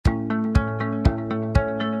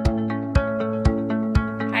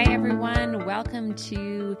welcome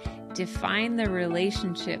to Define the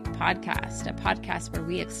Relationship podcast, a podcast where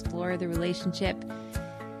we explore the relationship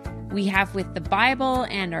we have with the Bible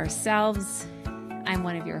and ourselves. I'm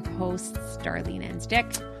one of your hosts, Darlene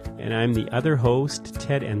Enstick. And I'm the other host,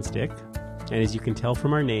 Ted Enstick. And as you can tell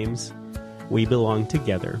from our names, we belong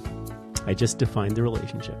together. I just defined the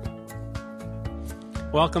relationship.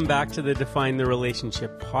 Welcome back to the Define the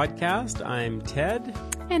Relationship podcast. I'm Ted.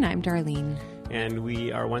 And I'm Darlene. And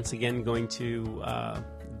we are once again going to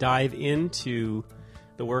dive into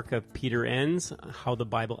the work of Peter Enns, how the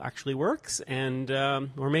Bible actually works. And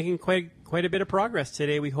we're making quite a bit of progress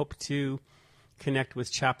today. We hope to connect with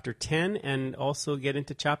chapter 10 and also get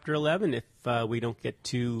into chapter 11 if we don't get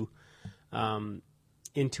too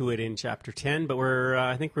into it in chapter 10. But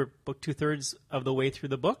I think we're about 2/3 of the way through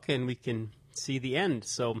the book, and we can see the end.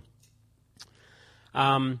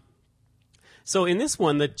 So in this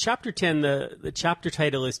one, the chapter 10, the chapter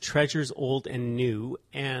title is Treasures Old and New,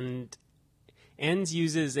 and Enns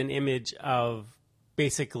uses an image of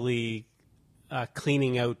basically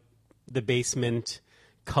cleaning out the basement,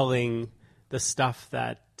 culling the stuff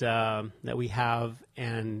that we have,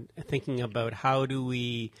 and thinking about how do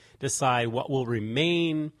we decide what will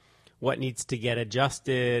remain, what needs to get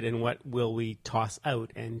adjusted, and what will we toss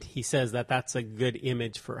out. And he says that that's a good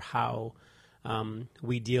image for how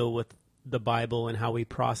we deal with the Bible and how we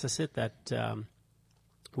process it, that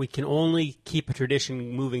we can only keep a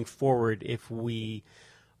tradition moving forward if we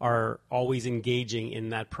are always engaging in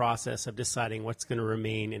that process of deciding what's going to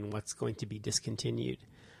remain and what's going to be discontinued.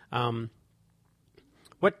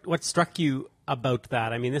 What struck you about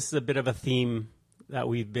that? I mean, this is a bit of a theme that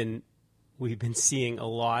we've been seeing a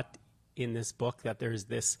lot in this book, that there's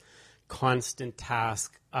this constant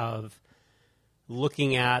task of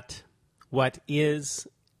looking at what is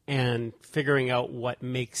and figuring out what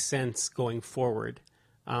makes sense going forward.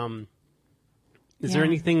 Is there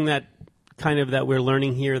anything that we're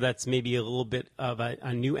learning here that's maybe a little bit of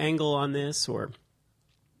a new angle on this, or?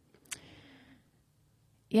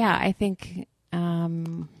 Yeah, I think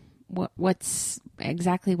what's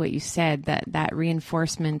exactly what you said, that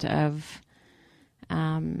reinforcement of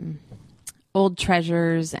old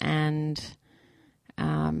treasures and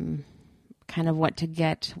kind of what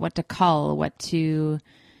to cull, what to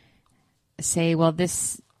say, well,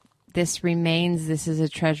 this remains, this is a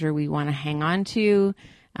treasure we want to hang on to.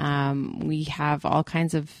 We have all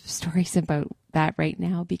kinds of stories about that right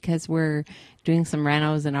now because we're doing some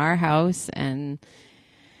renos in our house, and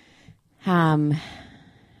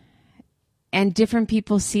different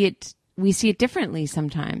people see it. We see it differently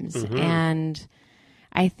sometimes. Mm-hmm. And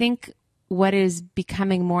I think what is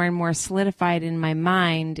becoming more and more solidified in my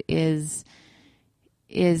mind is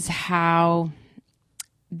how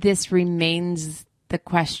this remains the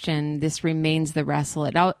question, this remains the wrestle.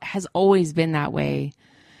 It has always been that way.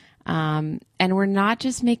 And we're not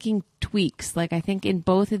just making tweaks. Like, I think in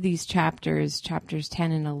both of these chapters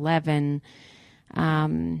 10 and 11,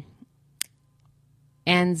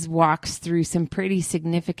 Enns walks through some pretty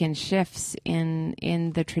significant shifts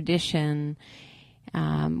in the tradition,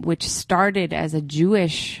 which started as a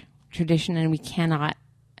Jewish tradition, and we cannot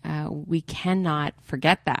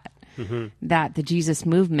forget that. Mm-hmm. That the Jesus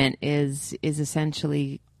movement is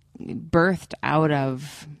essentially birthed out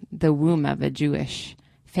of the womb of a Jewish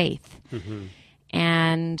faith. Mm-hmm.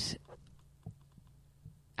 And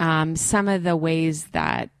some of the ways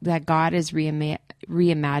that God is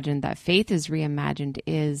reimagined, that faith is reimagined,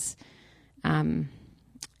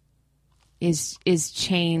 is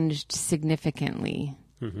changed significantly.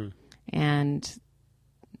 Mm-hmm. And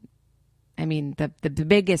I mean, the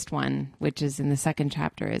biggest one, which is in the second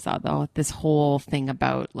chapter, is this whole thing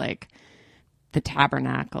about like the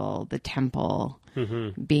tabernacle, the temple,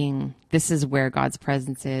 mm-hmm. being, this is where God's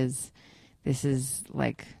presence is. This is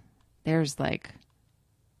like, there's like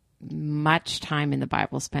much time in the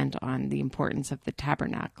Bible spent on the importance of the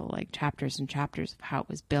tabernacle, like chapters and chapters of how it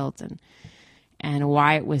was built and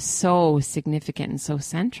why it was so significant and so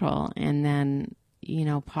central. And then,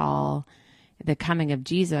 Paul, the coming of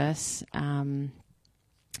Jesus,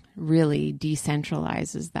 really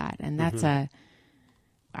decentralizes that. And that's mm-hmm.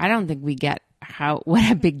 I don't think we get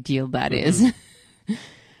what a big deal that mm-hmm. is.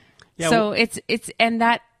 Yeah, so and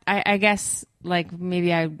that, I guess, like,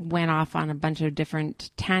 maybe I went off on a bunch of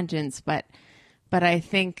different tangents, but I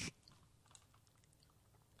think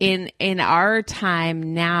in our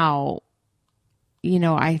time now,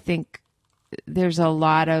 I think there's a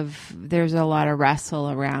lot of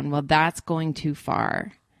wrestle around, well, that's going too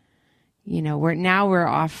far. We're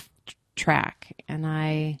off track, and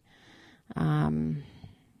I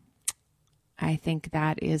think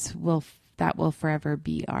that will forever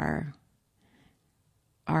be our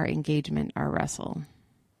our engagement, our wrestle.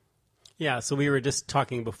 Yeah, so we were just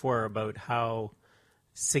talking before about how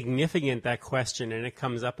significant that question, and it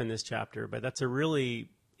comes up in this chapter, but that's a really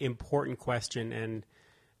important question, and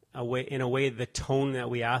in a way the tone that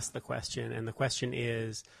we ask the question, and the question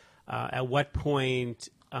is, at what point,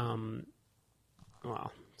 I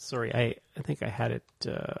think I had it,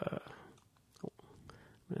 I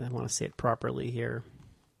want to say it properly here.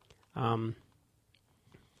 I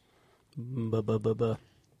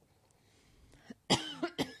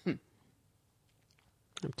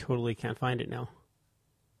totally can't find it now.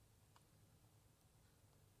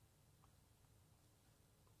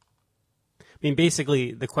 I mean,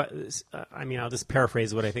 basically, I'll just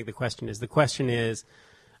paraphrase what I think the question is. The question is,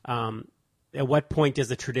 at what point does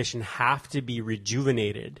the tradition have to be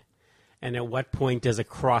rejuvenated? And at what point does it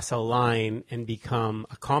cross a line and become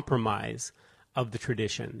a compromise of the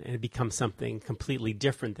tradition, and it becomes something completely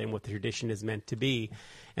different than what the tradition is meant to be?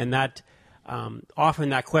 And that often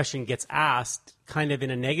that question gets asked kind of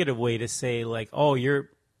in a negative way, to say like, oh,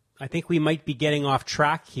 I think we might be getting off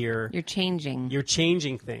track here. You're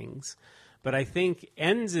changing things. But I think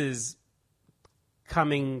Enns is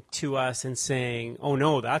coming to us and saying, oh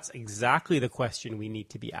no, that's exactly the question we need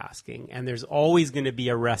to be asking. And there's always going to be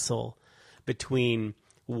a wrestle between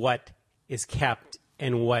what is kept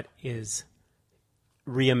and what is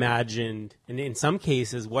reimagined. And in some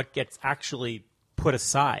cases, what gets actually put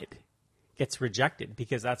aside, gets rejected,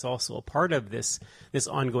 because that's also a part of this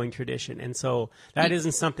ongoing tradition. And so that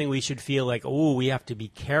isn't something we should feel like, oh, we have to be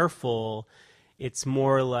careful. It's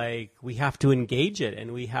more like we have to engage it,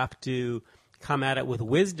 and we have to come at it with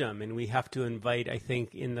wisdom, and we have to invite, I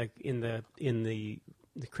think, in the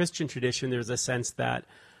Christian tradition, there's a sense that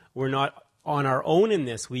we're not on our own in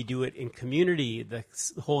this. We do it in community. The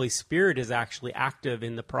Holy Spirit is actually active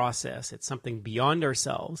in the process. It's something beyond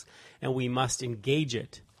ourselves, and we must engage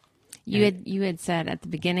it. You had said at the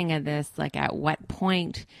beginning of this, like, at what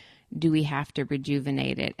point do we have to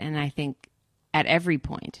rejuvenate it? And I think at every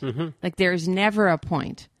point. Mm-hmm. Like, there's never a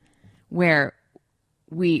point where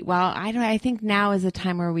I think now is a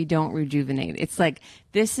time where we don't rejuvenate. It's like,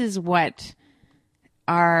 this is what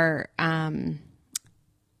our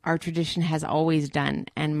tradition has always done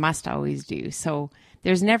and must always do. So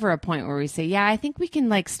there's never a point where we say, yeah, I think we can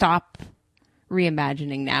like stop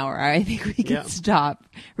reimagining now, or I think we can stop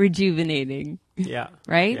rejuvenating. Yeah.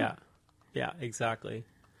 Right? Yeah. Yeah, exactly.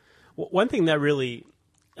 One thing that really,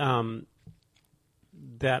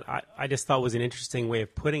 that I just thought was an interesting way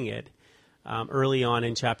of putting it, early on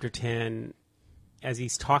in chapter 10, as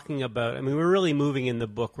he's talking about, I mean, we're really moving in the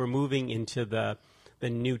book, we're moving into the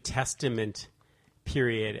New Testament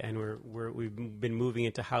period, and we've been moving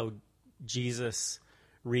into how Jesus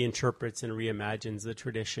reinterprets and reimagines the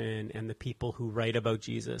tradition and the people who write about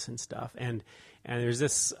Jesus and stuff. And there's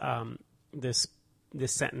this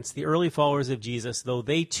sentence: the early followers of Jesus, though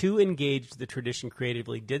they too engaged the tradition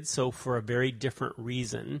creatively, did so for a very different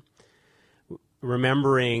reason,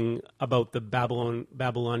 remembering about the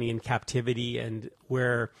Babylonian captivity, and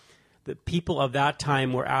where the people of that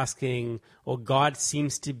time were asking, well, God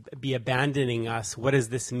seems to be abandoning us. What does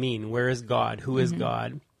this mean? Where is God? Who is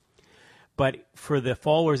God? But for the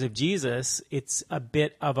followers of Jesus, it's a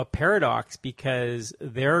bit of a paradox, because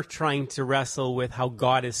they're trying to wrestle with how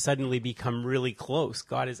God has suddenly become really close.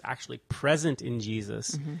 God is actually present in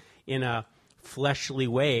Jesus in a fleshly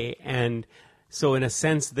way. And so in a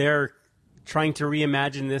sense, they're trying to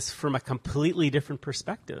reimagine this from a completely different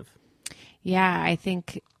perspective. Yeah, I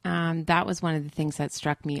think that was one of the things that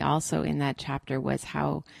struck me also in that chapter, was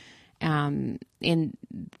how in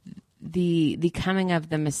the coming of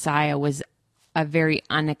the Messiah was a very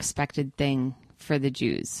unexpected thing for the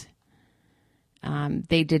Jews.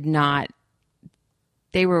 They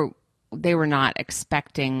were not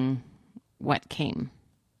expecting what came.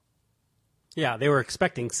 Yeah, they were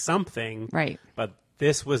expecting something, right? But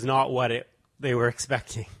this was not what they were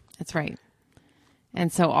expecting. That's right.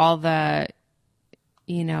 And so all the,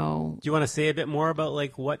 Do you want to say a bit more about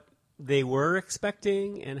like what they were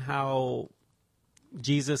expecting and how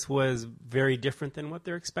Jesus was very different than what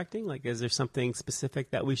they're expecting? Like, is there something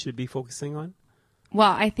specific that we should be focusing on?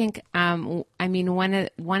 Well, I think, one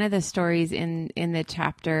of the stories in the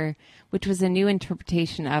chapter, which was a new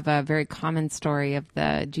interpretation of a very common story of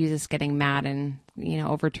the Jesus getting mad and,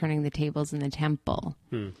 overturning the tables in the temple.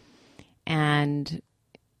 And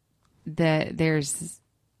there's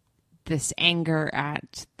this anger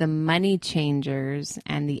at the money changers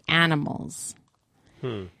and the animals.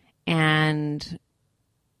 And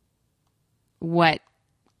what,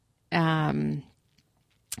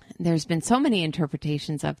 there's been so many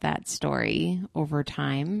interpretations of that story over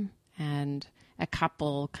time, and a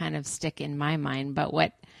couple kind of stick in my mind. But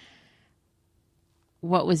what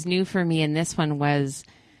was new for me in this one was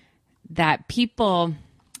that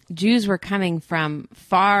Jews were coming from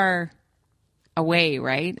far away,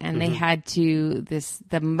 right? And they had to,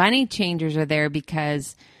 the money changers are there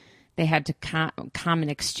because they had to come and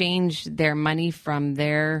exchange their money from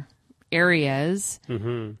their areas,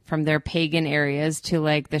 from their pagan areas to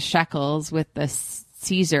like the shekels with the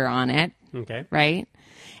Caesar on it. Okay. Right?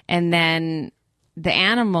 And then the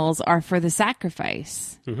animals are for the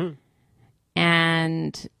sacrifice.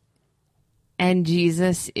 And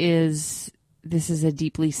Jesus this is a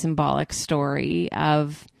deeply symbolic story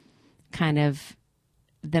of kind of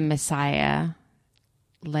the Messiah,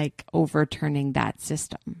 like overturning that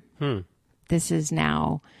system. This is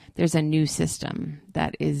now, there's a new system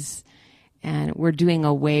that is, and we're doing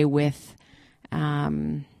away with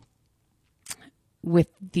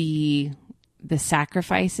the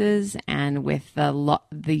sacrifices and with the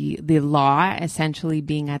law essentially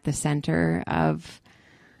being at the center of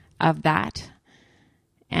that,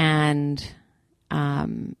 and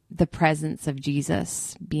the presence of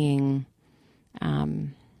Jesus being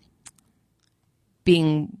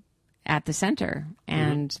at the center,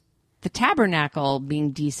 and the tabernacle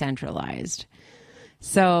being decentralized.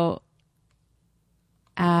 So,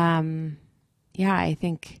 I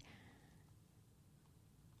think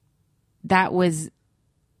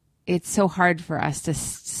it's so hard for us to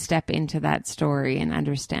step into that story and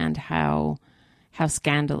understand how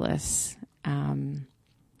scandalous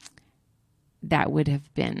that would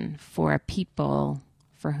have been for a people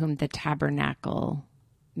for whom the tabernacle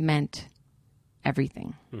meant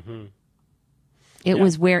everything. It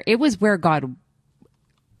was where God,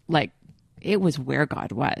 it was where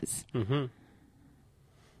God was.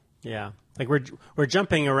 Yeah. Like we're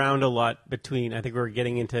jumping around a lot between, I think we're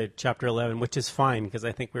getting into chapter 11, which is fine because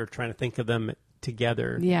I think we were trying to think of them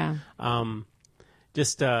together. Yeah.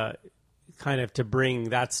 Just kind of to bring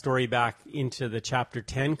that story back into the chapter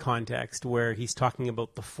 10 context where he's talking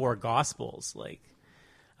about the four gospels, like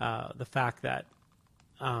the fact that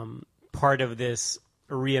part of this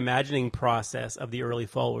reimagining process of the early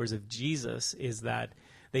followers of Jesus is that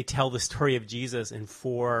they tell the story of Jesus in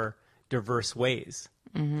four diverse ways.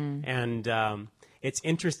 And it's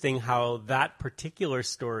interesting how that particular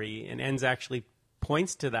story, and Enns actually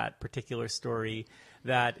points to that particular story,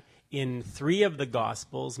 that in three of the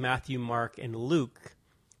Gospels, Matthew, Mark, and Luke,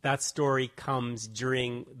 that story comes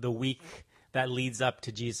during the week that leads up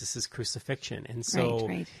to Jesus' crucifixion. And so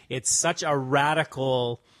it's such a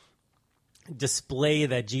radical display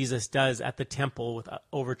that Jesus does at the temple with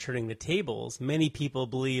overturning the tables. Many people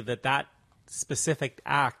believe that specific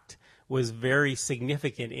act was very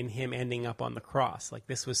significant in him ending up on the cross. Like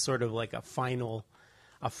this was sort of like a final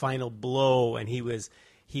blow, and he was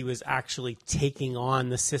actually taking on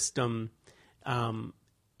the system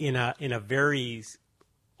in a very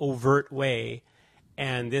overt way,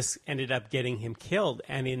 and this ended up getting him killed.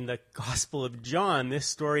 And in the Gospel of John, this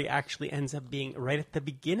story actually ends up being right at the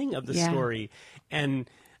beginning of the story. And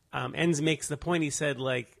Enns makes the point. He said,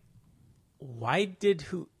 like, why did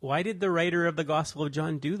the writer of the Gospel of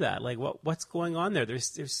John do that? Like, what's going on there?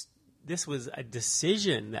 This was a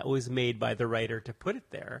decision that was made by the writer to put it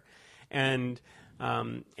there, and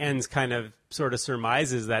Enns kind of sort of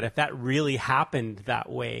surmises that if that really happened that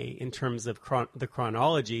way in terms of the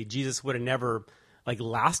chronology, Jesus would have never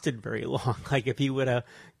lasted very long. Like if he would have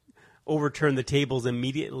overturned the tables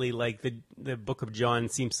immediately, like the book of John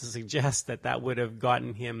seems to suggest, that would have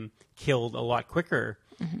gotten him killed a lot quicker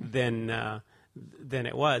than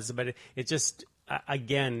it was. But it just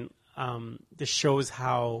again this shows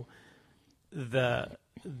how the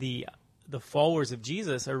followers of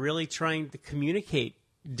Jesus are really trying to communicate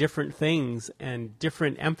different things and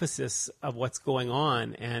different emphasis of what's going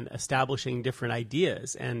on and establishing different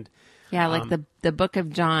ideas. And like the book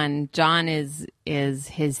of John is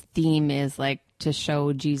his theme is like to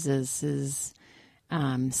show Jesus's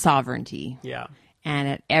sovereignty. Yeah. And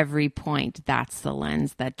at every point, that's the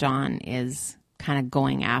lens that John is kind of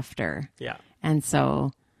going after. Yeah. And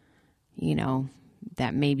so,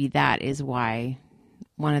 that maybe that is why,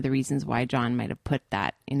 one of the reasons why John might have put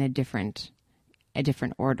that in a different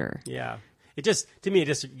order. Yeah. It just, to me,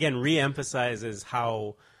 again reemphasizes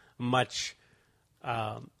how much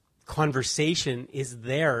conversation is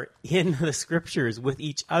there in the scriptures with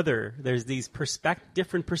each other. There's these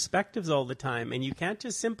different perspectives all the time, and you can't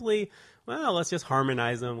just simply, let's just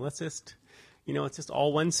harmonize them. Let's just, it's just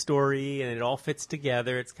all one story and it all fits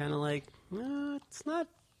together. It's kind of like, it's not.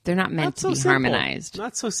 They're not meant to be harmonized.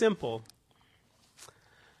 Not so simple.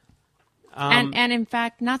 And in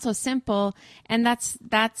fact, not so simple. And that's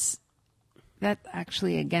that's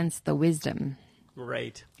actually against the wisdom.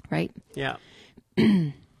 Right. Right. Yeah.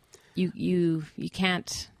 You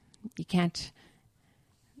can't.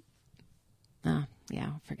 Oh,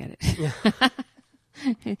 yeah. Forget it.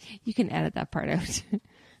 You can edit that part out.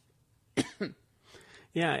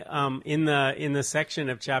 Yeah. In the section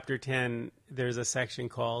of chapter 10, there's a section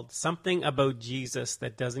called "Something About Jesus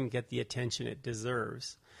That Doesn't Get the Attention It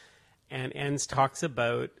Deserves," and Enns talks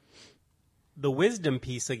about the wisdom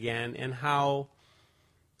piece again, and how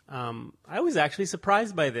I was actually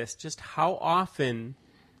surprised by this, just how often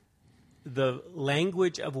the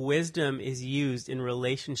language of wisdom is used in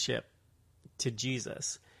relationship to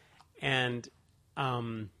Jesus. And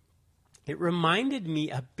it reminded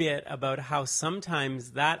me a bit about how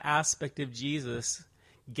sometimes that aspect of Jesus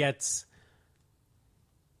gets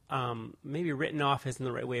maybe written off isn't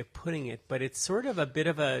the right way of putting it, but it's sort of a bit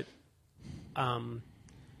of a,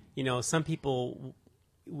 some people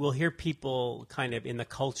will hear people kind of in the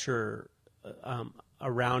culture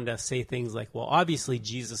around us say things like, well, obviously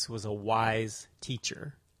Jesus was a wise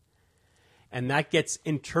teacher. And that gets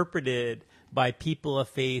interpreted by people of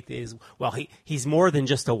faith is, well, he's more than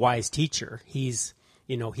just a wise teacher. He's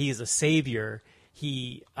a savior.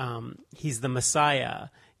 He's the Messiah.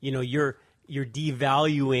 You're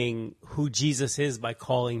devaluing who Jesus is by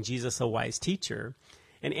calling Jesus a wise teacher.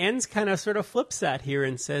 And Enns kind of sort of flips that here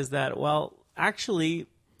and says that, well, actually,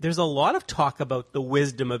 there's a lot of talk about the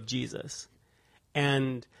wisdom of Jesus.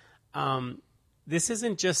 And this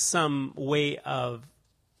isn't just some way of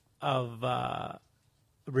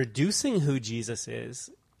reducing who Jesus is.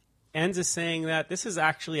 Enns is saying that this is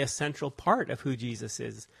actually a central part of who Jesus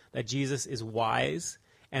is, that Jesus is wise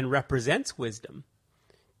and represents wisdom.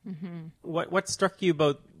 Mm-hmm. What struck you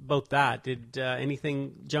about that? Did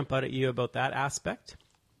anything jump out at you about that aspect?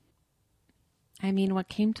 I mean, what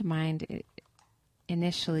came to mind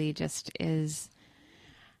initially just is,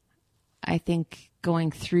 I think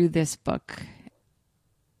going through this book,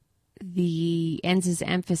 the Enns'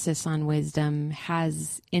 emphasis on wisdom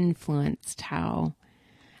has influenced how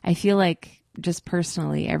I feel like, just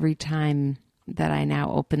personally, every time that I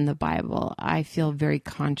now open the Bible, I feel very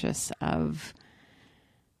conscious of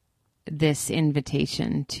this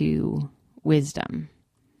invitation to wisdom.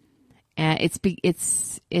 And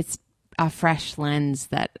it's a fresh lens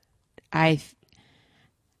that I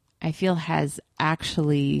feel has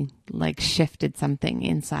actually like shifted something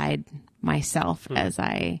inside myself as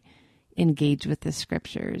I engage with the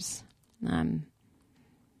scriptures. I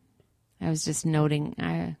was just noting,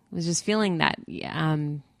 I was just feeling that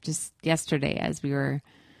just yesterday as we were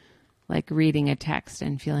like reading a text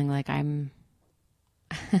and feeling like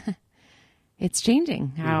it's changing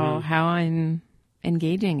how I'm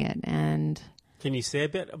engaging it. And can you say a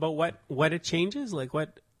bit about what it changes? Like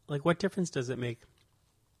what difference does it make?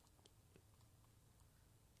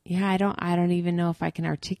 Yeah, I don't even know if I can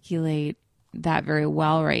articulate that very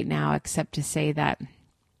well right now, except to say that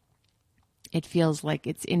it feels like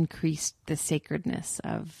it's increased the sacredness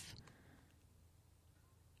of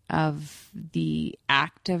the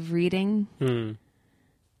act of reading.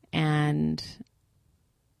 And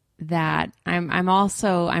that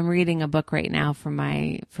I'm reading a book right now for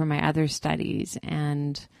my other studies,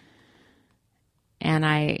 and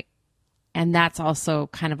that's also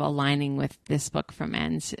kind of aligning with this book from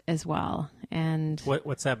Enns as well. And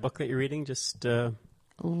what's that book that you're reading? Just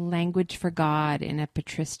Language for God in a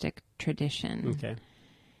Patristic Tradition. Okay.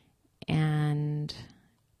 And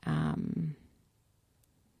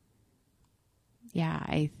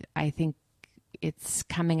I think it's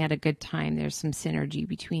coming at a good time. There's some synergy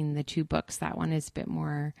between the two books. That one is a bit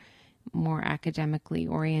more academically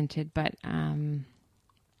oriented, but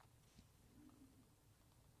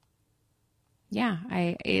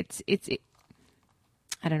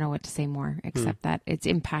I don't know what to say more except that it's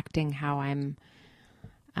impacting how I'm,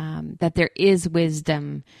 that there is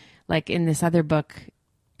wisdom. Like in this other book,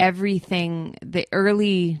 everything, the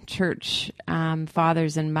early church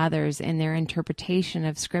fathers and mothers in their interpretation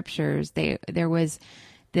of scriptures, there was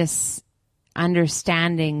this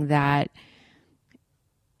understanding that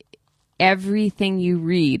everything you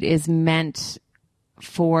read is meant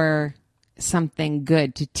for something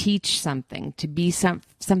good, to teach something, to be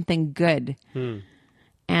something good.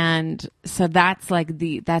 And so that's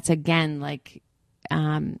again, like,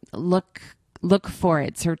 look for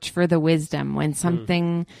it, search for the wisdom when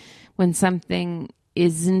something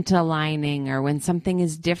isn't aligning or when something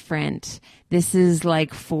is different. This is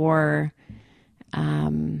like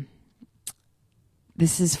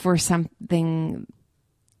this is for something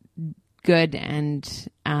good and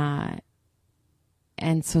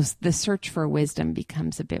And so the search for wisdom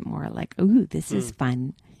becomes a bit more like, ooh, this is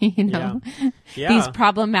fun. Yeah. These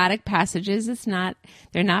problematic passages,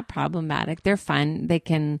 they're not problematic. They're fun. They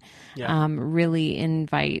can really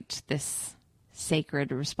invite this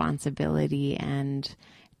sacred responsibility, and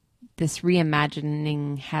this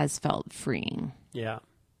reimagining has felt freeing. Yeah.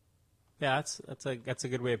 Yeah, that's a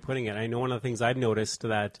good way of putting it. I know one of the things I've noticed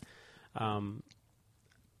that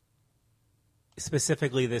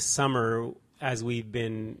specifically this summer, as we've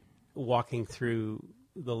been walking through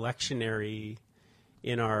the lectionary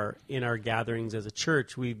in our gatherings as a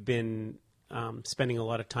church, we've been spending a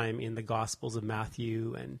lot of time in the Gospels of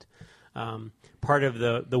Matthew, and part of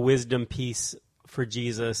the wisdom piece for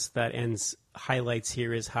Jesus that Enns highlights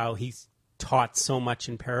here is how he's taught so much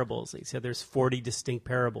in parables. He said there's 40 distinct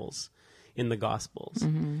parables in the Gospels,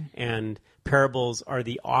 and parables are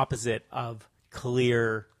the opposite of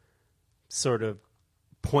clear sort of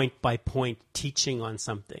point-by-point teaching on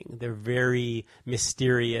something. They're very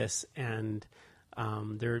mysterious, and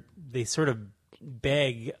they sort of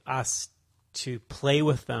beg us to play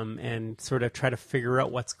with them and sort of try to figure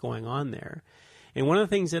out what's going on there. And one of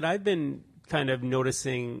the things that I've been kind of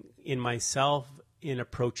noticing in myself in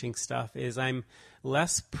approaching stuff is I'm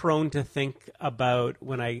less prone to think about,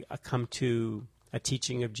 when I come to a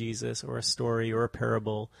teaching of Jesus or a story or a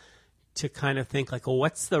parable, to kind of think like, well,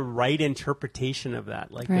 what's the right interpretation of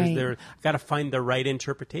that? Like, I've got to find the right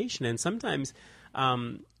interpretation. And sometimes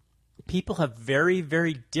people have very,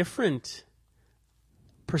 very different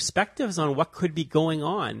perspectives on what could be going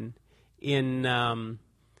on in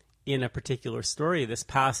a particular story. This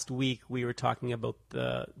past week, we were talking about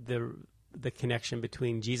the connection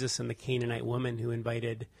between Jesus and the Canaanite woman who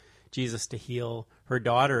invited Jesus to heal her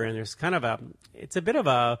daughter. And there's kind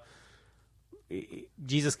of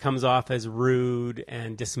Jesus comes off as rude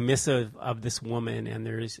and dismissive of this woman,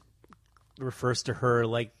 and refers to her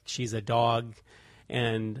like she's a dog.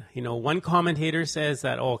 And, one commentator says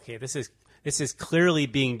that, this is clearly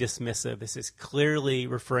being dismissive. This is clearly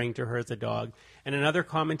referring to her as a dog. And another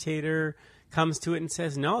commentator comes to it and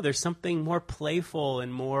says, no, there's something more playful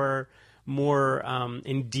and more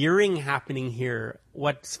endearing happening here.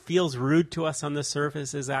 What feels rude to us on the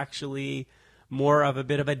surface is actually more of a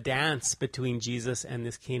bit of a dance between Jesus and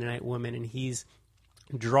this Canaanite woman, and he's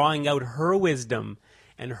drawing out her wisdom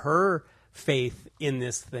and her faith in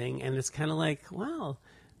this thing. And it's kind of like, well,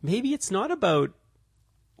 maybe it's not about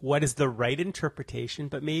what is the right interpretation,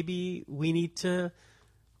 but maybe we need to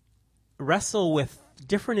wrestle with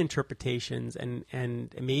different interpretations,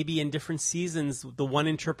 and maybe in different seasons, the one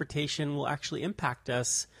interpretation will actually impact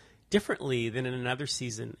us differently than in another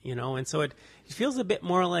season, and so it feels a bit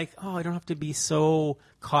more like, I don't have to be so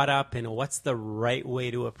caught up in what's the right way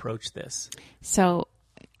to approach this. So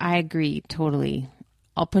I agree totally.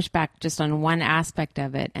 I'll push back just on one aspect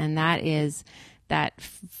of it, and that is that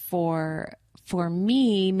for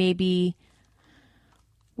me, maybe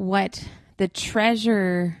what the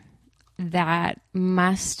treasure that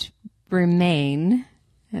must remain,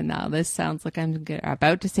 and now this sounds like I'm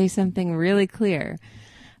about to say something really clear,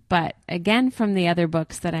 but again, from the other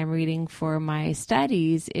books that I'm reading for my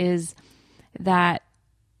studies, is that,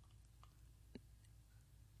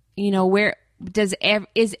 where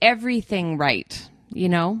is everything right?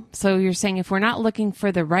 So you're saying if we're not looking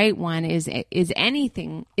for the right one, is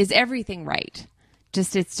everything right?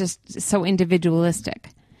 It's just so individualistic.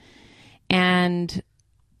 And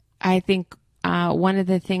I think one of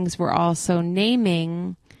the things we're also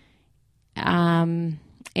naming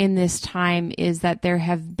in this time is that there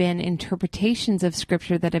have been interpretations of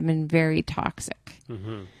Scripture that have been very toxic.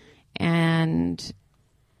 Mm-hmm. And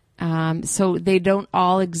so they don't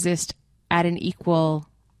all exist at an equal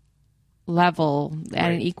level,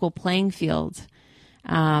 at an equal playing field.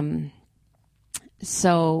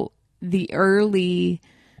 So the early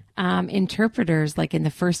interpreters, like in the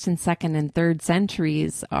 1st and 2nd and 3rd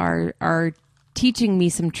centuries, are teaching me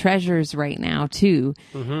some treasures right now too.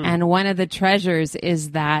 Mm-hmm. And one of the treasures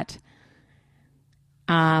is that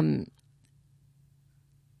God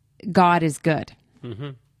is good.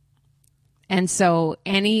 Mm-hmm. And so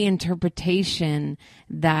any interpretation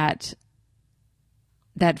that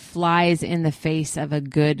flies in the face of a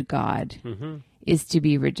good God is to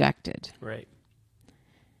be rejected. Right.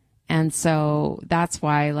 And so that's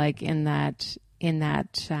why, like in that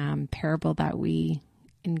parable that we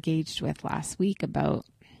engaged with last week about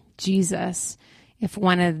Jesus, if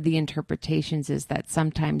one of the interpretations is that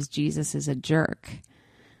sometimes Jesus is a jerk,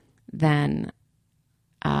 then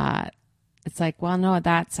it's like, well, no,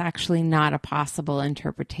 that's actually not a possible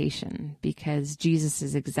interpretation, because Jesus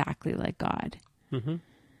is exactly like God. Mm-hmm.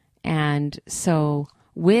 And so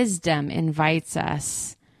wisdom invites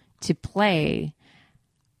us to play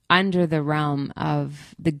under the realm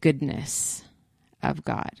of the goodness of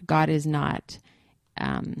God. God is not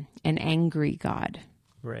an angry God.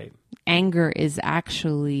 Right. Anger is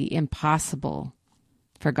actually impossible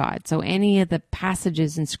for God. So any of the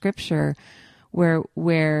passages in Scripture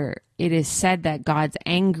where it is said that God's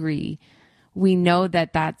angry, we know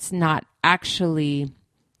that that's not actually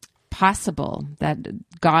possible, that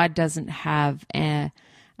God doesn't have the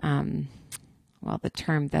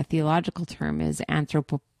theological term is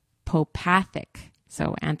anthropopathic.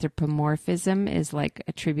 So anthropomorphism is like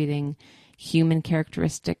attributing human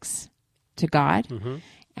characteristics to God. Mm-hmm.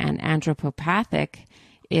 And anthropopathic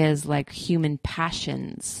is like human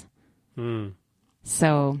passions. Mm.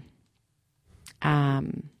 So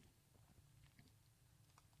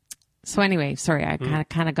anyway, sorry, I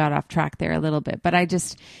kind of got off track there a little bit, but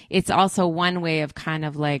it's also one way of kind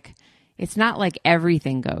of like, it's not like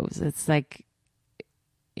everything goes. It's like,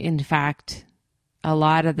 in fact, a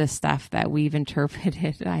lot of the stuff that we've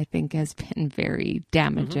interpreted, I think, has been very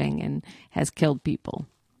damaging and has killed people.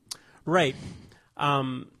 Right.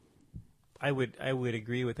 I would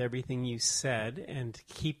agree with everything you said and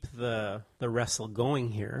keep the wrestle going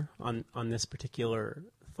here on this particular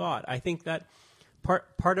thought. I think that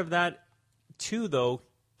part of that too, though,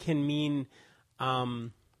 can mean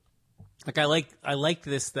like I like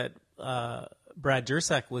this that Brad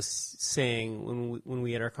Jersak was saying when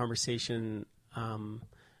we had our conversation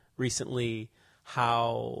recently.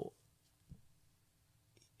 How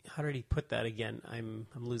did he put that again? I'm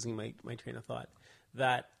losing my train of thought.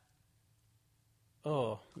 That,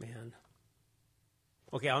 oh man.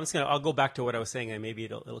 Okay, I'll go back to what I was saying, and maybe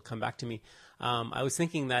it'll come back to me. I was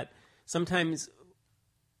thinking that sometimes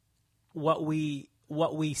what we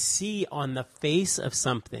see on the face of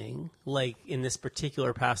something, like in this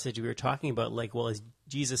particular passage we were talking about, like, well, as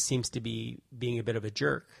Jesus seems to be being a bit of a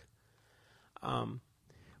jerk.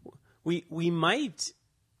 We might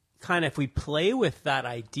kind of, if we play with that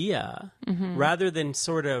idea, mm-hmm. rather than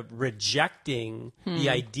sort of rejecting the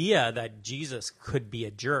idea that Jesus could be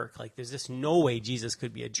a jerk, like there's just no way Jesus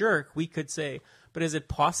could be a jerk, we could say, but is it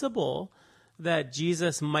possible that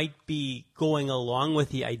Jesus might be going along with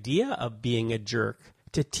the idea of being a jerk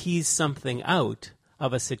to tease something out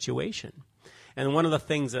of a situation? And one of the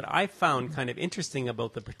things that I found kind of interesting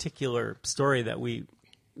about the particular story that we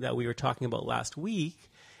were talking about last week,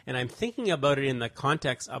 and I'm thinking about it in the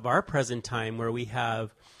context of our present time, where we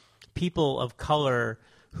have people of color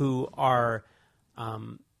who are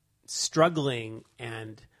struggling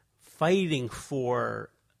and fighting for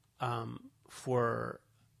a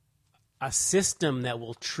system that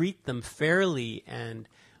will treat them fairly and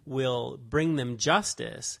will bring them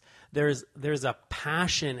justice. There's a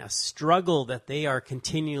passion, a struggle that they are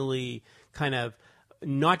continually kind of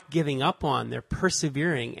not giving up on. They're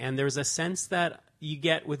persevering, and there's a sense that you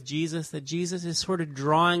get with Jesus, that Jesus is sort of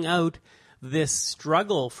drawing out this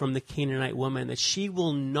struggle from the Canaanite woman, that she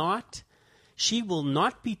will not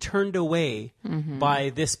be turned away mm-hmm. by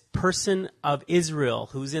this person of Israel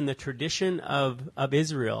who's in the tradition of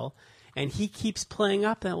Israel. And he keeps playing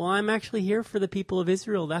up that, well, I'm actually here for the people of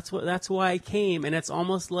Israel. That's why I came. And it's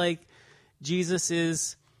almost like Jesus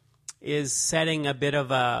is setting a bit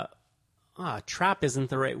of a trap isn't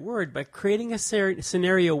the right word, but creating a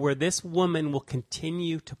scenario where this woman will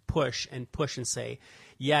continue to push and say,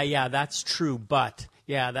 yeah, that's true, but.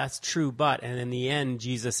 And in the end,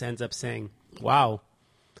 Jesus ends up saying, wow,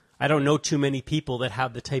 I don't know too many people that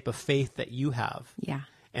have the type of faith that you have. Yeah.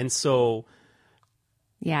 And so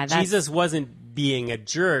Jesus wasn't being a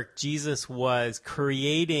jerk. Jesus was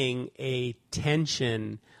creating a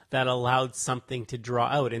tension that allowed something to draw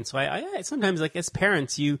out. And so I sometimes, like, as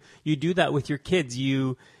parents, you do that with your kids.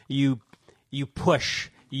 You push,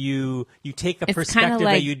 you take a perspective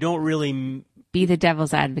like, that you don't really be the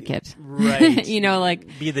devil's advocate. Right.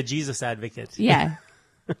 Like be the Jesus advocate. Yeah.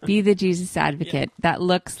 Be the Jesus advocate. Yeah. That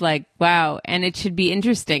looks like, wow. And it should be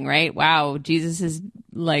interesting, right? Wow. Jesus is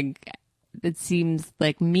like, it seems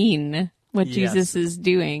like mean what yes. Jesus is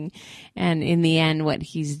doing. And in the end,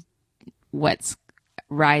 what's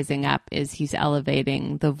rising up is he's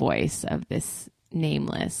elevating the voice of this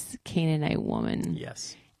nameless Canaanite woman.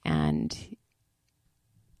 Yes. And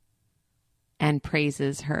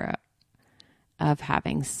praises her of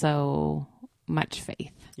having so much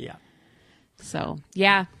faith. Yeah. So,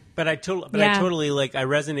 yeah. But I totally like, I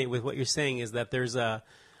resonate with what you're saying, is that there's a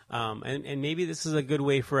and maybe this is a good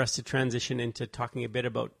way for us to transition into talking a bit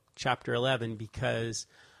about chapter 11, because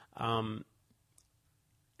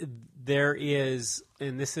there is,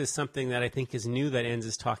 and this is something that I think is new that Enns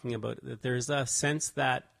is talking about, that there's a sense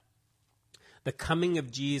that the coming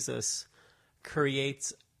of Jesus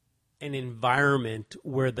creates an environment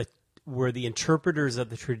where the interpreters of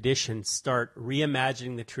the tradition start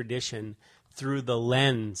reimagining the tradition through the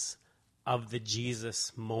lens of the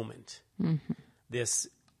Jesus moment. Mm-hmm. This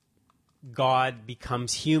God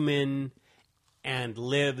becomes human and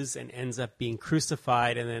lives and ends up being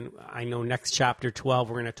crucified. And then I know next chapter 12,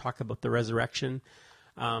 we're going to talk about the resurrection.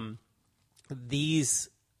 These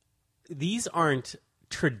aren't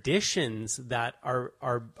traditions that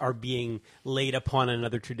are being laid upon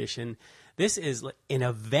another tradition. This is an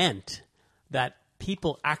event that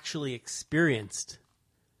people actually experienced,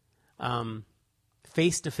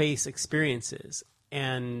 face-to-face experiences.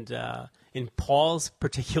 And in Paul's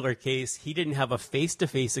particular case, he didn't have a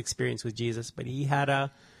face-to-face experience with Jesus, but he had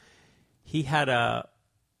a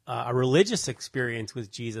religious experience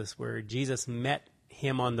with Jesus where Jesus met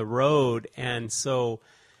him on the road. And so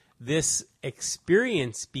this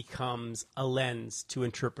experience becomes a lens to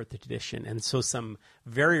interpret the tradition. And so some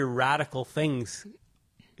very radical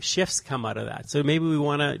shifts come out of that. So maybe we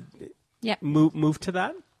want to move to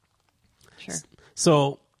that. Sure.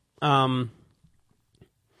 So,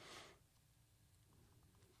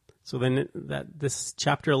 so then this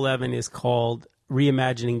chapter 11 is called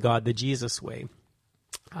Reimagining God the Jesus Way.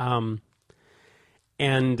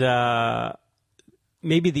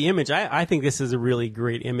 Maybe the image, I think this is a really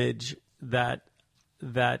great image that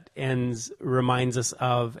reminds us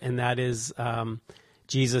of, and that is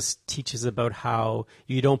Jesus teaches about how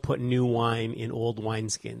you don't put new wine in old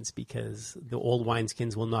wineskins because the old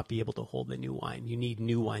wineskins will not be able to hold the new wine. You need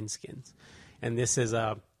new wineskins. And this is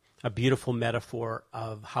a beautiful metaphor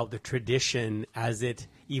of how the tradition, as it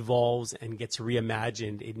evolves and gets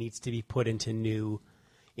reimagined, it needs to be put into new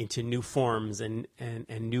forms and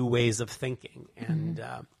new ways of thinking. And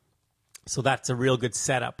so that's a real good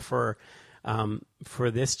setup for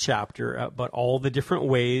this chapter about all the different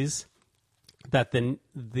ways that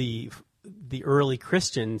the early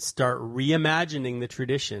Christians start reimagining the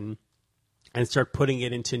tradition and start putting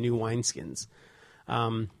it into new wineskins.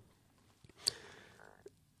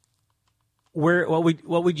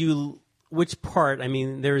 Which part? I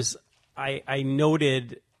mean, I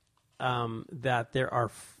noted that there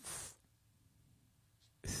are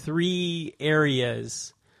three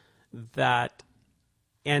areas that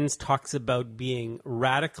Enns talks about being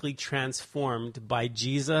radically transformed by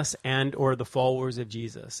Jesus and or the followers of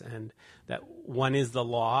Jesus. And that one is the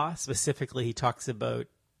law. Specifically, he talks about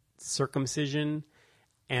circumcision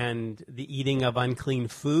and the eating of unclean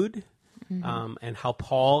food, and how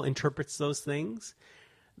Paul interprets those things.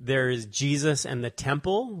 There is Jesus and the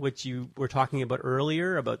temple, which you were talking about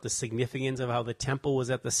earlier, about the significance of how the temple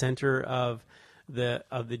was at the center of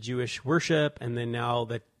the Jewish worship, and then now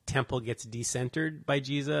the temple gets decentered by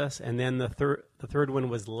Jesus. And then the third one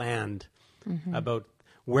was land, about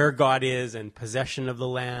where God is and possession of the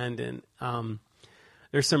land. And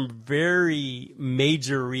there's some very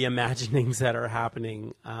major reimaginings that are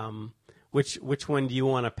happening. Which one do you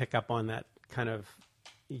want to pick up on that kind of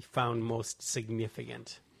you found most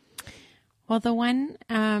significant? Well, the one,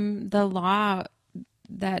 the law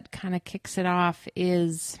that kind of kicks it off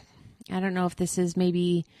is, I don't know if this is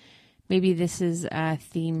maybe this is a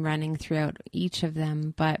theme running throughout each of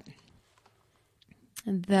them, but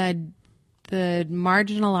the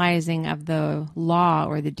marginalizing of the law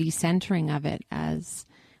or the decentering of it, as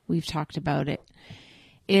we've talked about it,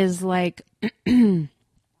 is like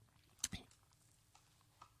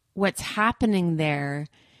what's happening there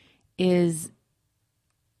is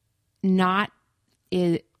not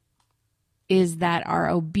is that our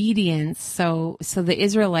obedience. So the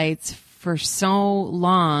Israelites, for so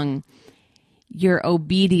long, your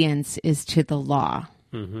obedience is to the law.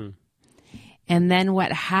 Mm-hmm. And then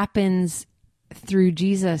what happens through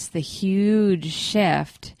Jesus, the huge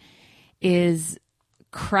shift, is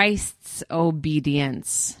Christ's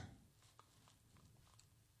obedience,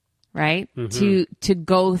 right? Mm-hmm. To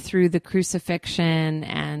go through the crucifixion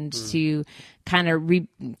and to kind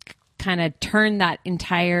of turn that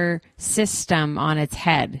entire system on its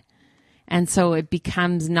head. And so it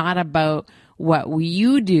becomes not about what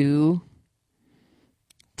you do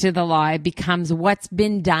to the law. It becomes what's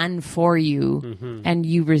been done for you, and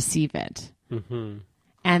you receive it. Mm-hmm.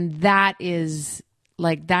 And that is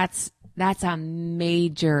like, that's a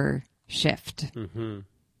major shift. Mm-hmm.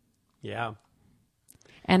 Yeah.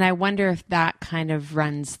 And I wonder if that kind of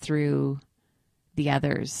runs through the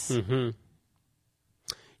others. Mm-hmm.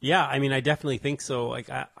 Yeah, I mean, I definitely think so. Like,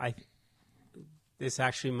 I this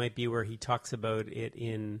actually might be where he talks about it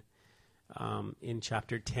in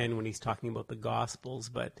chapter 10 when he's talking about the Gospels.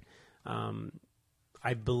 But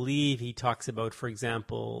I believe he talks about, for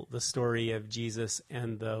example, the story of Jesus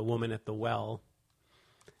and the woman at the well.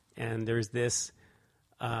 And there's this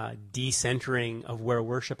decentering of where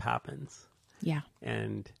worship happens. Yeah.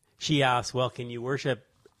 And she asks, well, can you worship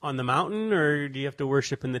on the mountain or do you have to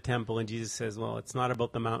worship in the temple? And Jesus says, well, it's not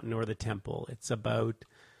about the mountain or the temple. It's about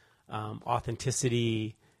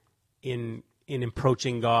authenticity in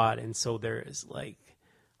approaching God. And so there is like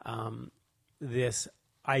this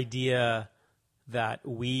idea that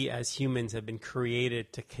we as humans have been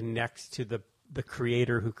created to connect to the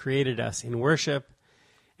Creator who created us in worship.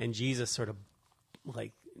 And Jesus sort of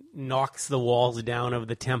like knocks the walls down of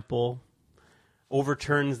the temple,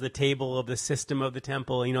 overturns the table of the system of the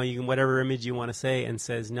temple, you can whatever image you want to say, and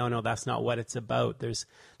says, no, that's not what it's about. There's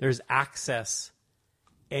access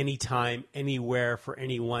anytime, anywhere for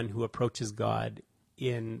anyone who approaches God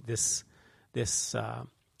in this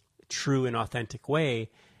true and authentic way.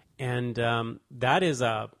 And that is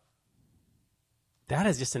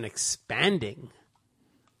just an expanding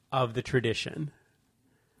of the tradition.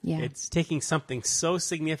 Yeah. It's taking something so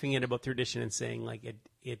significant about tradition and saying like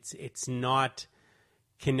it's not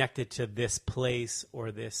connected to this place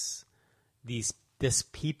or this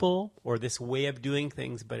people or this way of doing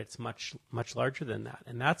things, but it's much, much larger than that.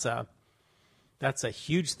 And that's a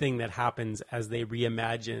huge thing that happens as they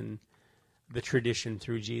reimagine the tradition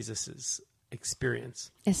through Jesus's experience.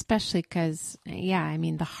 Especially because,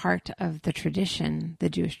 the heart of the tradition, the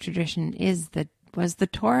Jewish tradition, was the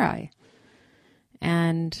Torah.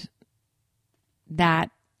 And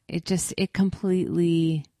that it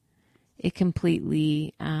completely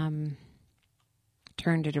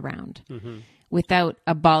turned it around without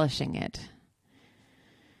abolishing it.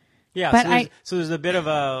 Yeah, but so there's a bit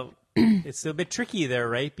of it's a bit tricky there,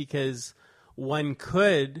 right? Because one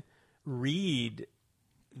could read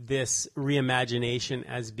this reimagination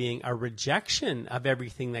as being a rejection of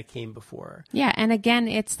everything that came before. Yeah, and again,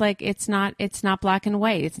 it's like it's not black and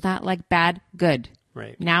white. It's not like bad, good.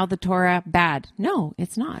 Right. Now the Torah bad. No,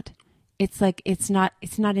 it's not. It's like it's not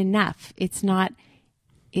enough. It's not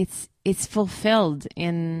it's fulfilled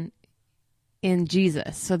in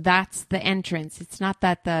Jesus. So that's the entrance. It's not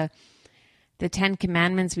that the 10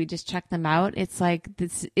 commandments we just check them out. It's like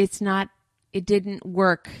this it didn't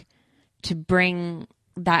work to bring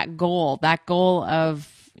that goal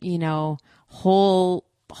of,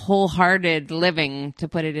 wholehearted living, to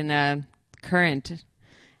put it in a current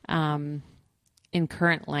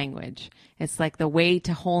language. It's like the way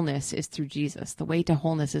to wholeness is through Jesus. The way to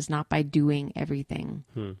wholeness is not by doing everything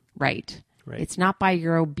right. It's not by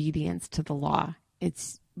your obedience to the law.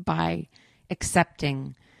 It's by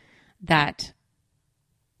accepting that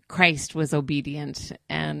Christ was obedient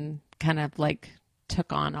and kind of like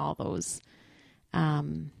took on all those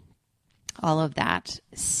all of that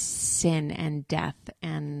sin and death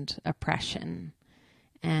and oppression,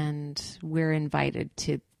 and we're invited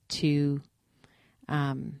to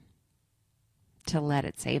let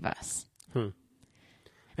it save us. And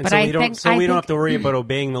but so we don't have to worry about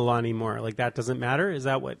obeying the law anymore. Like that doesn't matter. Is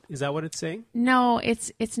that what it's saying? No,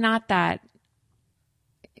 it's not that.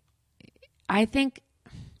 I think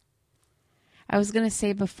I was going to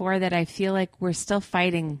say before that I feel like we're still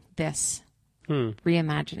fighting this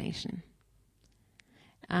reimagination.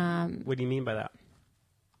 What do you mean by that?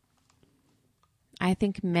 I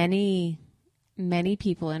think many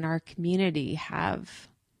people in our community have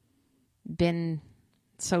been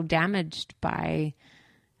so damaged by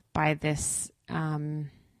this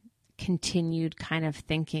continued kind of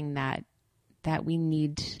thinking that we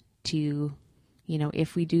need to,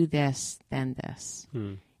 if we do this, then this.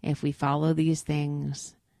 If we follow these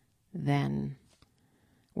things, then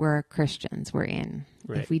we're Christians, we're in.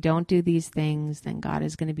 Right. If we don't do these things, then God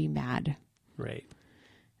is going to be mad. Right.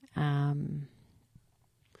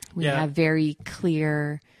 We have very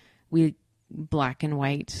clear, black and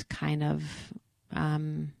white kind of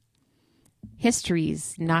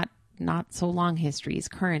histories, not so long histories,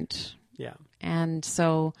 current. Yeah. And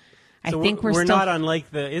so I think we're still not unlike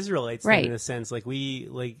the Israelites, right, in a sense. Like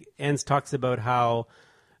Enns talks about how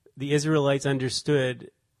the Israelites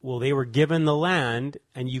understood, well, they were given the land,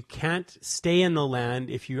 and you can't stay in the land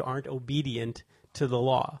if you aren't obedient to the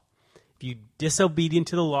law. If you disobedient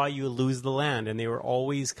to the law, you lose the land. And they were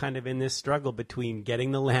always kind of in this struggle between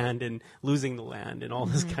getting the land and losing the land and all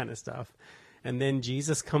this kind of stuff. And then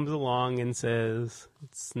Jesus comes along and says,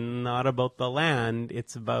 it's not about the land,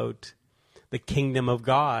 it's about the kingdom of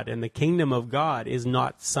God. And the kingdom of God is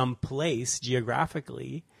not some place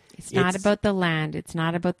geographically. It's not about the land. It's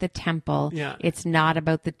not about the temple. Yeah. It's not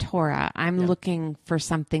about the Torah. I'm looking for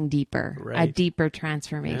something deeper, right, a deeper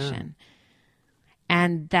transformation. Yeah.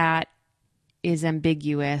 And that is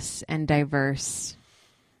ambiguous and diverse,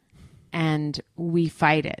 and we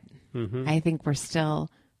fight it. Mm-hmm. I think we're still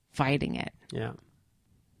fighting it. Yeah.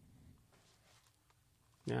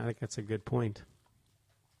 Yeah, I think that's a good point.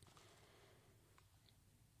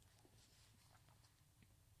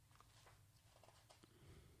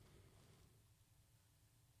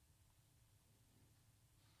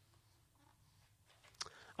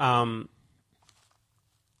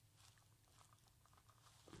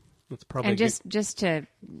 It's probably and just to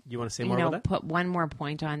you want to say more about that? Put one more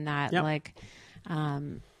point on that, Yep. like,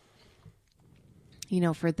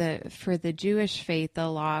 for the Jewish faith, the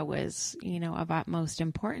law was, of utmost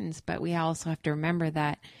importance. But we also have to remember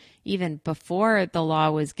that even before the law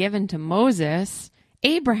was given to Moses,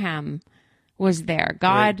 Abraham was there.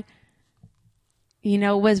 God,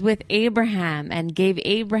 was with Abraham and gave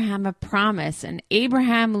Abraham a promise, and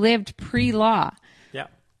Abraham lived pre-law. Yeah.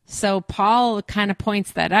 So Paul kind of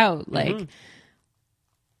points that out. Like,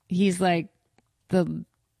 he's like,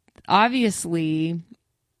 obviously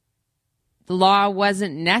the law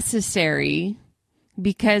wasn't necessary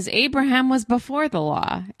because Abraham was before the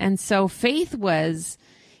law. And so faith was,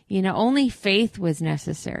 only faith was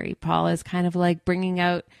necessary. Paul is kind of like bringing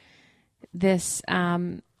out this,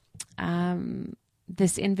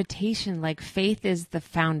 this invitation, like faith is the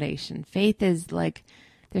foundation. Faith is like,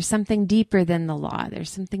 there's something deeper than the law. There's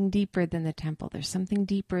something deeper than the temple. There's something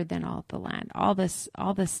deeper than all the land, all this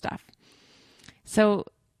stuff. So,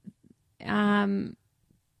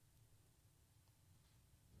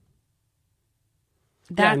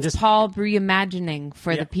 that's Paul reimagining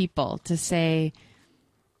for the people to say,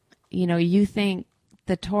 you think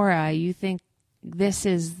the Torah, you think this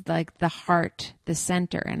is like the heart, the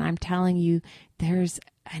center. And I'm telling you, there's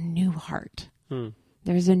a new heart.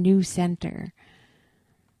 There's a new center.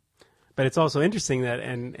 But it's also interesting that,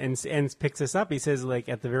 and picks this up. He says, like,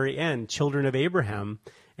 at the very end, children of Abraham.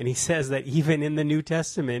 And he says that even in the New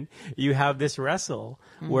Testament, you have this wrestle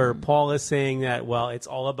where Paul is saying that, well, it's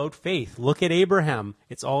all about faith. Look at Abraham.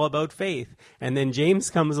 It's all about faith. And then James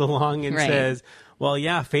comes along and says, well,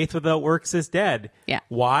 yeah, faith without works is dead. Yeah.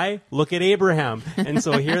 Why? Look at Abraham. And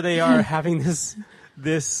so here they are having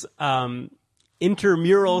this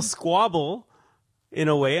intramural squabble. In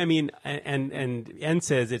a way, I mean, and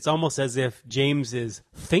says it's almost as if James is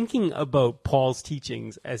thinking about Paul's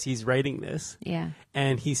teachings as he's writing this. Yeah.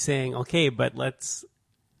 And he's saying, okay, but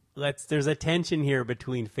there's a tension here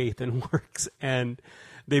between faith and works, and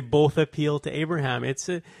they both appeal to Abraham. It's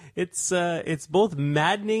both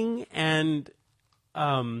maddening and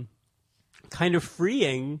kind of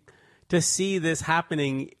freeing to see this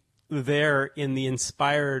happening there in the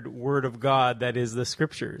inspired Word of God that is the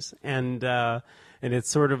Scriptures. And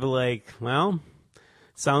it's sort of like, well,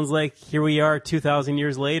 sounds like here we are 2,000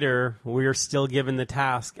 years later, we're still given the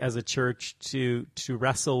task as a church to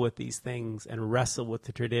wrestle with these things and wrestle with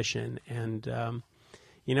the tradition. And,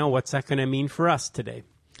 what's that going to mean for us today?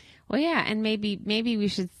 Well, yeah, and maybe we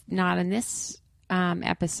should, not in this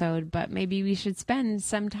episode, but maybe we should spend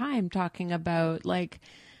some time talking about, like,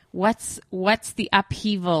 what's the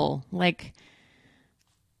upheaval, like,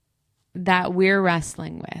 that we're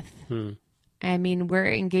wrestling with. I mean, we're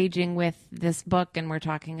engaging with this book and we're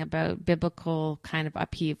talking about biblical kind of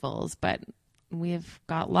upheavals, but we've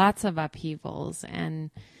got lots of upheavals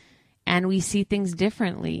and we see things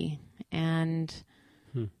differently. And,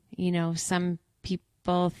 some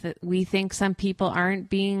people, we think some people aren't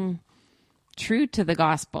being true to the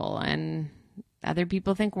gospel, and other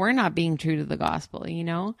people think we're not being true to the gospel, I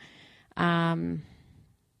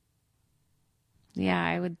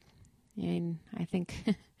think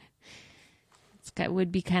it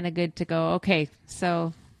would be kind of good to go, okay,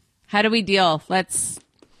 so how do we deal? Let's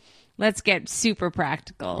get super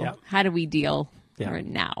practical. Yeah. How do we deal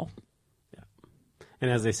now? Yeah.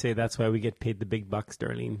 And as they say, that's why we get paid the big bucks,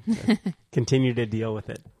 Darlene, to continue to deal with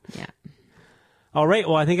it. Yeah. All right.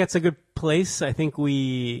 Well, I think that's a good place. I think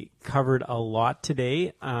we covered a lot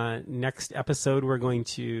today. Next episode, we're going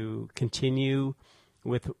to continue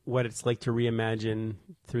with what it's like to reimagine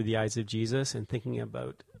through the eyes of Jesus and thinking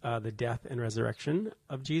about the death and resurrection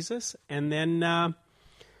of Jesus. And then I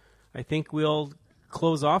think we'll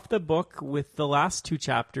close off the book with the last two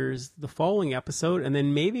chapters the following episode, and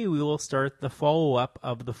then maybe we will start the follow-up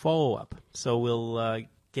of the follow-up. So we'll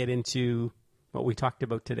get into what we talked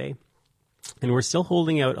about today. And we're still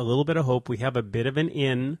holding out a little bit of hope. We have a bit of an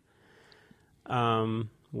in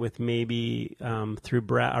with maybe through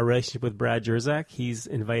our relationship with Brad Jerzak. He's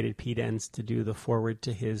invited Pete Enns to do the foreword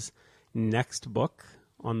to his next book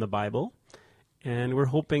on the Bible. And we're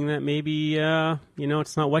hoping that maybe,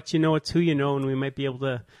 it's not what you know, it's who you know, and we might be able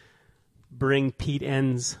to bring Pete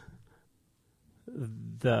Enns'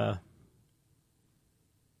 the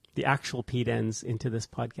actual Pete Enns into this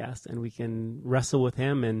podcast, and we can wrestle with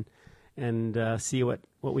him and see what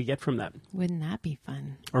we get from that. Wouldn't that be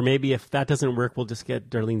fun? Or maybe if that doesn't work, we'll just get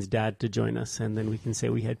Darlene's dad to join us, and then we can say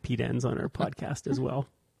we had Pete Enns on our podcast as well.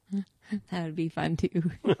 That would be fun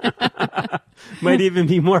too. Might even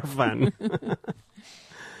be more fun.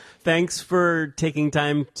 Thanks for taking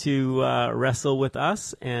time to wrestle with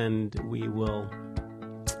us, and we will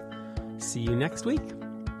see you next week.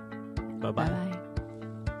 Bye-bye. Bye-bye.